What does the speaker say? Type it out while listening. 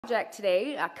Project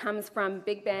today comes from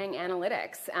Big Bang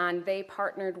Analytics, and they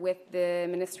partnered with the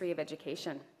Ministry of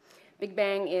Education. Big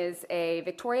Bang is a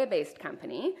Victoria-based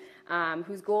company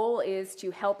whose goal is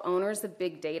to help owners of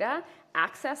big data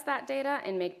access that data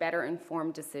and make better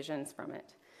informed decisions from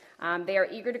it. They are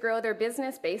eager to grow their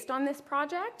business based on this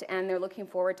project, and they're looking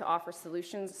forward to offer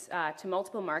solutions to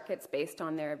multiple markets based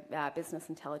on their business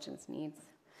intelligence needs.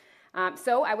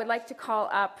 So I would like to call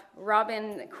up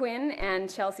Robin Quinn and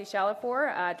Chelsea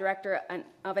Chalafour, Director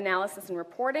of Analysis and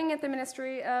Reporting at the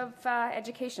Ministry of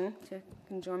Education, to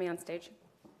join me on stage.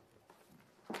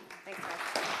 Thanks, guys.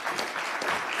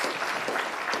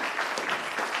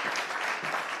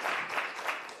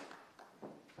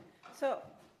 So,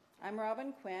 I'm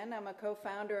Robin Quinn. I'm a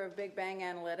co-founder of Big Bang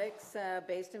Analytics,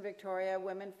 based in Victoria,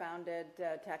 women-founded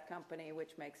tech company,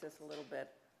 which makes us a little bit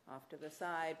off to the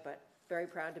side, but very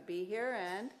proud to be here.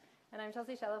 And I'm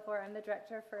Chelsea Chalafour. I'm the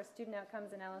Director for Student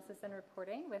Outcomes Analysis and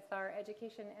Reporting with our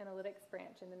Education Analytics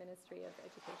branch in the Ministry of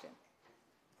Education.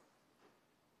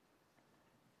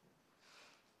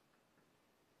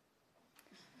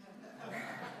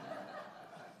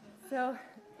 So,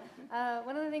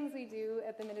 one of the things we do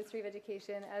at the Ministry of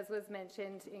Education, as was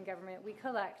mentioned in government, we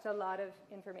collect a lot of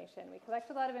information. We collect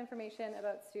a lot of information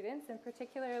about students, and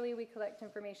particularly we collect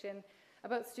information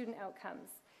about student outcomes.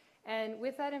 And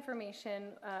with that information,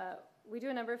 we do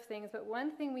a number of things, but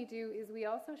one thing we do is we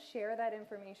also share that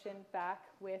information back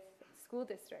with school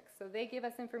districts. So they give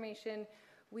us information,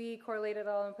 we correlate it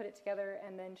all and put it together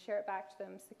and then share it back to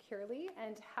them securely.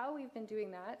 And how we've been doing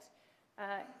that,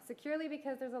 securely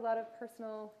because there's a lot of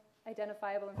personal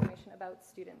identifiable information about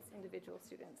students, individual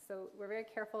students. So we're very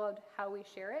careful of how we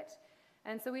share it.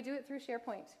 And so we do it through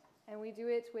SharePoint, and we do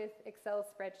it with Excel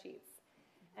spreadsheets.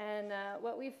 And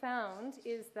what we found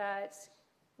is that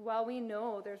while we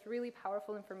know there's really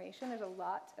powerful information, there's a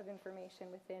lot of information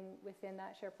within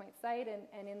that SharePoint site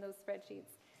and in those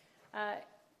spreadsheets.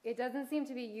 It doesn't seem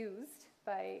to be used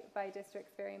by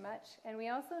districts very much. And we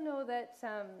also know that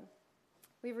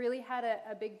we've really had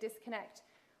a big disconnect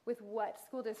with what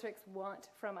school districts want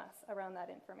from us around that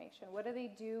information. What do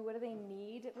they do? What do they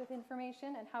need with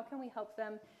information? And how can we help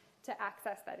them to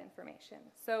access that information?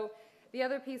 So the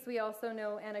other piece we also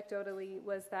know anecdotally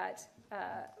was that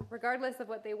regardless of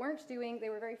what they weren't doing, they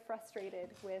were very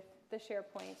frustrated with the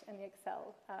SharePoint and the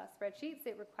Excel spreadsheets.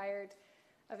 It required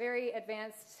a very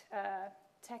advanced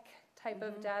tech type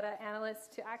of data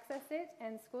analyst to access it,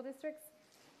 and school districts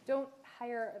don't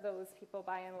hire those people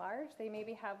by and large. They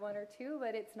maybe have one or two,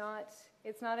 but it's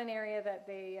not an area that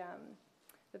they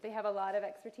have a lot of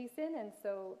expertise in, and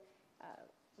so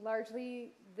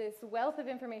largely this wealth of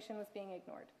information was being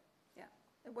ignored.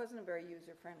 it wasn't a very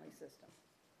user-friendly system.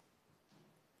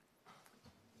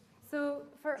 So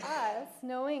for us,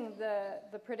 knowing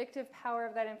the predictive power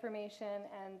of that information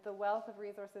and the wealth of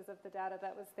resources of the data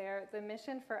that was there, the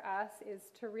mission for us is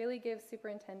to really give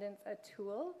superintendents a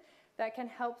tool that can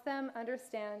help them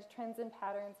understand trends and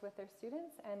patterns with their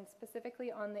students, and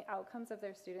specifically on the outcomes of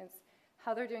their students,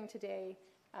 how they're doing today,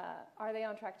 are they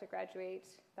on track to graduate,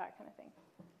 that kind of thing.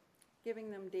 Giving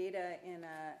them data in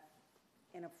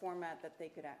a format that they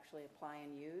could actually apply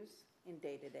and use in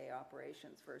day-to-day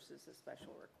operations versus a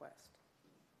special request.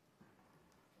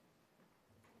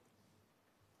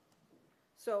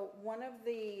 So one of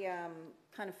the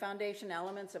kind of foundation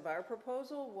elements of our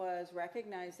proposal was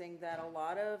recognizing that a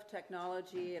lot of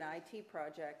technology and IT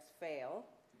projects fail,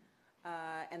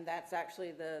 and that's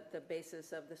actually the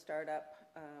basis of the Startup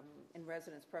in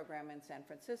Residence program in San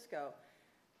Francisco.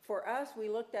 For us, we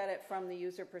looked at it from the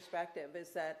user perspective,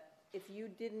 is that if you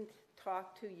didn't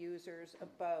talk to users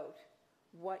about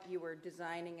what you were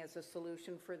designing as a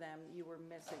solution for them, you were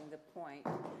missing the point.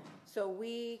 So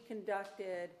we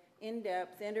conducted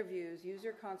in-depth interviews,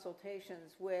 user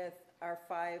consultations with our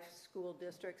 5 school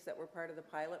districts that were part of the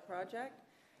pilot project,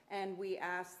 and we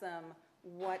asked them,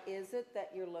 what is it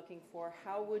that you're looking for?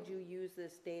 How would you use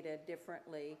this data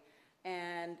differently?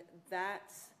 And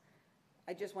that's,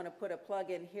 I just want to put a plug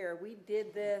in here. We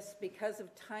did this because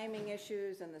of timing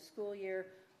issues and the school year.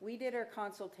 We did our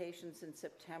consultations in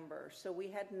September, so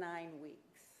we had 9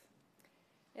 weeks.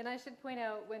 And I should point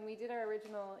out, when we did our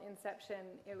original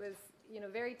inception, it was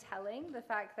very telling, the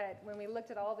fact that when we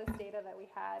looked at all this data that we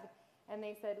had, and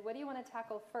they said, what do you want to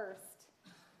tackle first?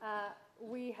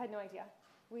 We had no idea.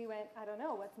 We went, I don't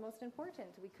know, what's most important?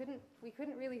 We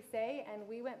couldn't really say, and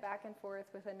we went back and forth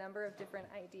with a number of different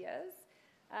ideas.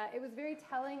 It was very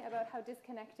telling about how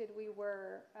disconnected we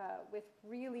were with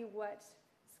really what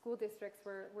school districts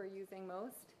were using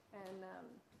most. And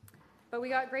But we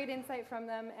got great insight from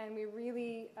them, and we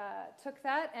really took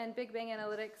that, and Big Bang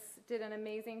Analytics did an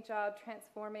amazing job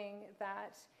transforming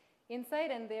that insight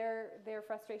and their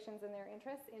frustrations and their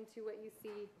interests into what you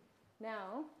see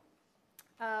now.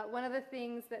 One of the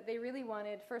things that they really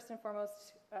wanted, first and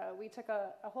foremost, we took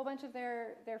a whole bunch of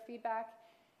their feedback,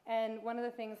 and one of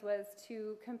the things was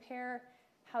to compare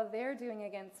how they're doing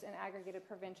against an aggregated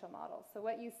provincial model. So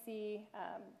what you see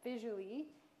visually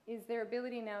is their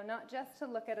ability now not just to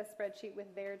look at a spreadsheet with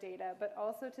their data, but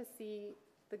also to see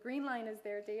the green line is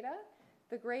their data,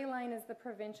 the gray line is the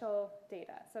provincial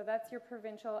data. So that's your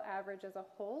provincial average as a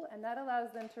whole, and that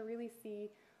allows them to really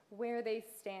see where they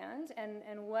stand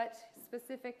and what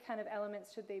specific kind of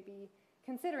elements should they be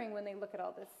considering when they look at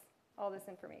all this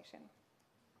information.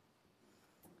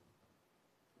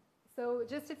 So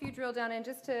just if you drill down and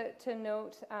just to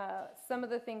note some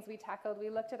of the things we tackled, we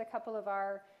looked at a couple of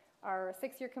our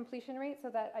 6-year completion rate, so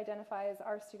that identifies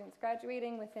our students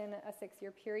graduating within a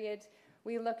 6-year period.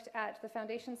 We looked at the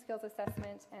foundation skills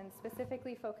assessment and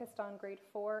specifically focused on grade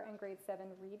 4 and grade 7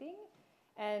 reading.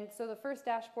 And so the first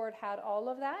dashboard had all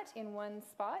of that in one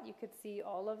spot. You could see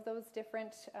all of those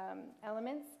different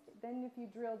elements. Then if you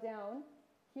drill down,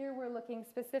 here we're looking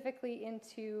specifically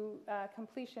into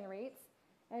completion rates.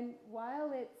 And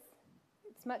while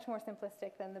it's much more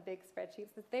simplistic than the big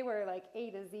spreadsheets, but they were like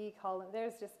A to Z column,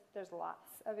 there's lots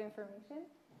of information.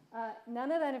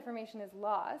 None of that information is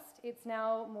lost. It's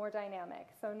now more dynamic.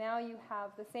 So now you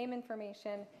have the same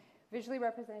information visually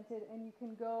represented, and you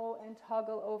can go and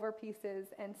toggle over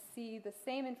pieces and see the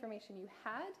same information you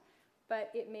had,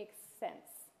 but it makes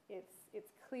sense.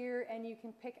 It's clear, and you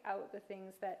can pick out the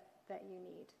things that you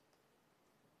need.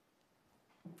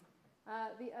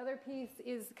 The other piece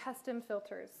is custom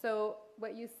filters. So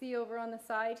what you see over on the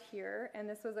side here, and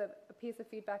this was a piece of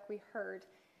feedback we heard,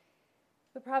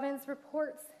 the province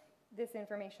reports this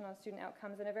information on student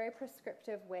outcomes in a very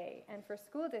prescriptive way. And for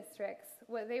school districts,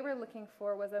 what they were looking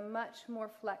for was a much more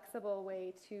flexible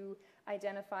way to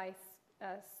identify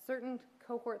certain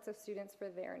cohorts of students for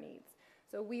their needs.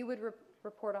 So we would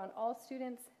report on all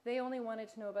students. They only wanted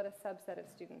to know about a subset of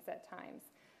students at times.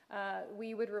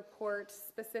 We would report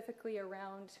specifically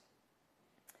around,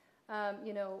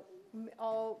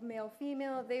 all male,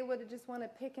 female. They would just want to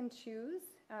pick and choose,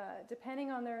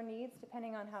 depending on their needs,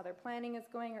 depending on how their planning is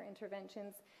going or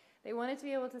interventions. They wanted to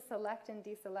be able to select and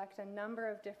deselect a number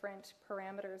of different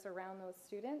parameters around those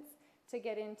students to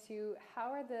get into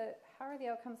how are the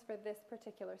outcomes for this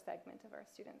particular segment of our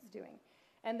students doing.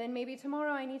 And then maybe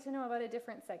tomorrow I need to know about a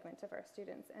different segment of our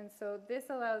students. And so this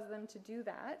allows them to do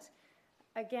that,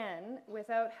 again,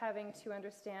 without having to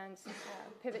understand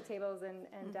pivot tables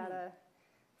and data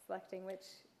selecting,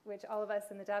 which all of us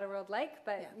in the data world like,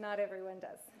 but not everyone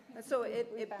does. So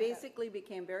it basically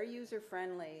became very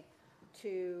user-friendly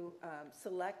to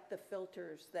select the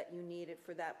filters that you needed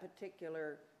for that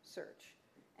particular search.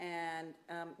 And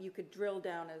you could drill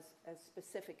down as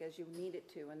specific as you needed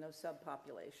to in those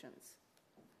subpopulations.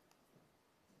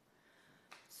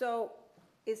 So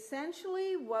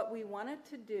essentially what we wanted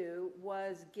to do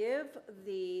was give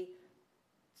the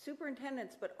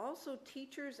superintendents, but also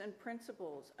teachers and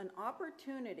principals, an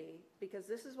opportunity, because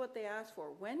this is what they asked for.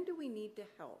 When do we need to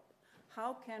help?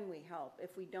 How can we help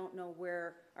if we don't know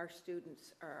where our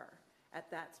students are at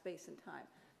that space and time?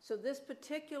 So this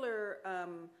particular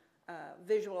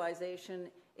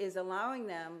visualization is allowing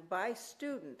them by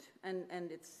student, and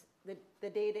it's the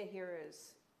data here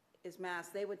is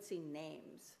masked. They would see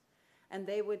names, and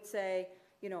they would say,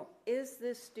 is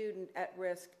this student at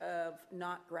risk of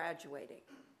not graduating?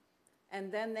 And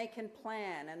then they can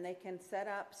plan and they can set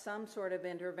up some sort of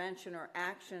intervention or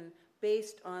action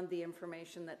based on the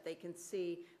information that they can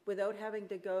see without having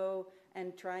to go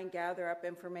and try and gather up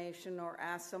information or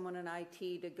ask someone in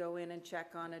IT to go in and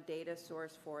check on a data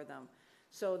source for them.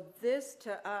 So this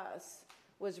to us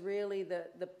was really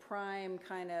the prime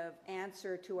kind of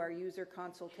answer to our user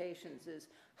consultations is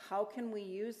how can we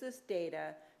use this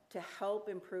data to help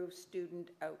improve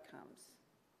student outcomes?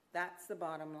 That's the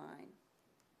bottom line.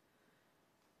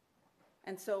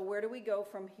 And so where do we go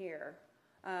from here?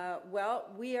 Well,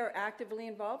 we are actively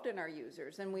involved in our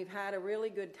users, and we've had a really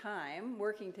good time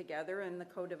working together in the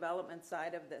co-development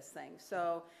side of this thing.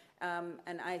 So,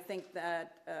 and I think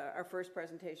that our first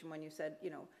presentation when you said,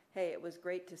 hey, it was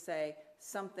great to say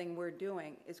something we're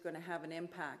doing is going to have an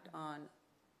impact on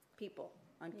people,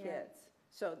 on kids.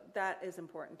 So that is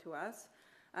important to us.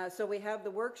 So we have the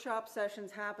workshop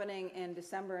sessions happening in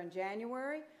December and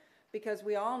January, because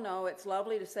we all know it's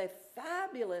lovely to say,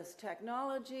 fabulous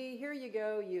technology, here you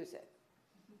go, use it.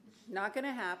 Not going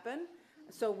to happen.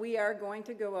 So we are going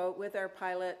to go out with our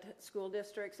pilot school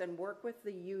districts and work with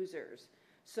the users.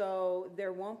 So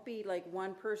there won't be like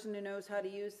one person who knows how to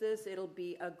use this, it'll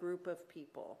be a group of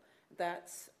people.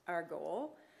 That's our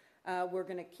goal. We're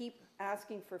going to keep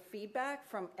asking for feedback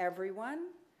from everyone,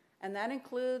 and that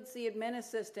includes the admin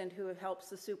assistant who helps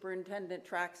the superintendent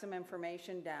track some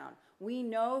information down. We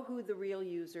know who the real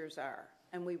users are,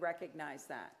 and we recognize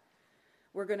that.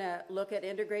 We're going to look at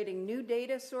integrating new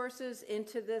data sources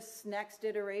into this next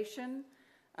iteration.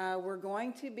 We're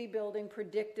going to be building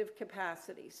predictive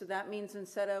capacity. So that means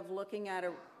instead of looking at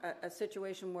a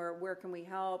situation where can we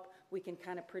help, we can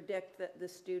kind of predict that the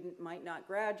student might not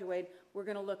graduate, we're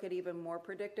going to look at even more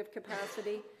predictive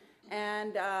capacity.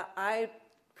 And I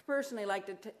personally like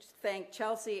to thank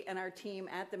Chelsea and our team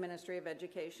at the Ministry of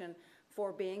Education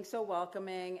for being so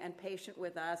welcoming and patient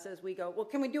with us as we go, well,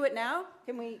 can we do it now?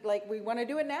 Can we, like, we want to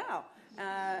do it now.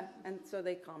 And so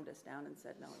they calmed us down and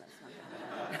said, no, that's not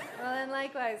going to happen. Well, and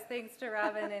likewise, thanks to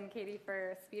Robin and Katie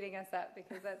for speeding us up,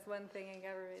 because that's one thing in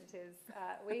government is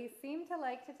we seem to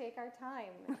like to take our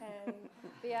time. And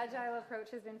the Agile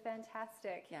approach has been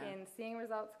fantastic in seeing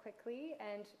results quickly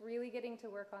and really getting to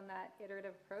work on that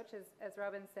iterative approach. As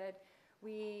Robin said,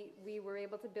 we were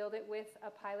able to build it with a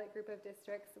pilot group of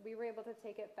districts. We were able to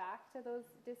take it back to those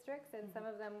districts, and some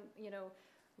of them,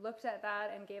 looked at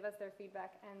that and gave us their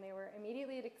feedback, and they were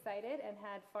immediately excited and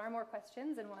had far more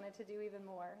questions and wanted to do even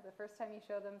more. The first time you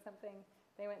show them something,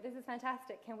 they went, this is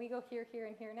fantastic. Can we go here, here,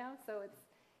 and here now? So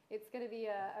it's going to be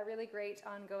a really great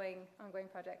ongoing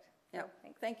project. Yeah, so,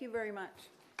 thanks. Thank you very much.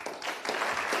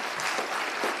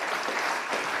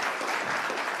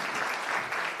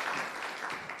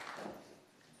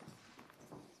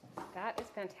 That is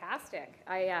fantastic.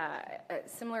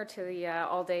 Similar to the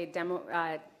all-day demo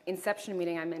inception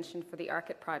meeting I mentioned for the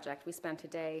ARCIT project, we spent a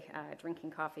day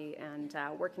drinking coffee and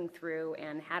working through,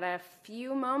 and had a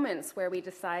few moments where we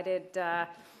decided,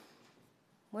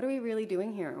 what are we really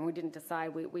doing here? And we didn't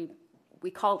decide. We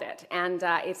called it, and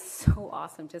it's so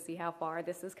awesome to see how far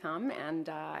this has come,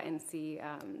 and see,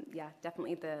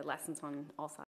 definitely the lessons on all sides.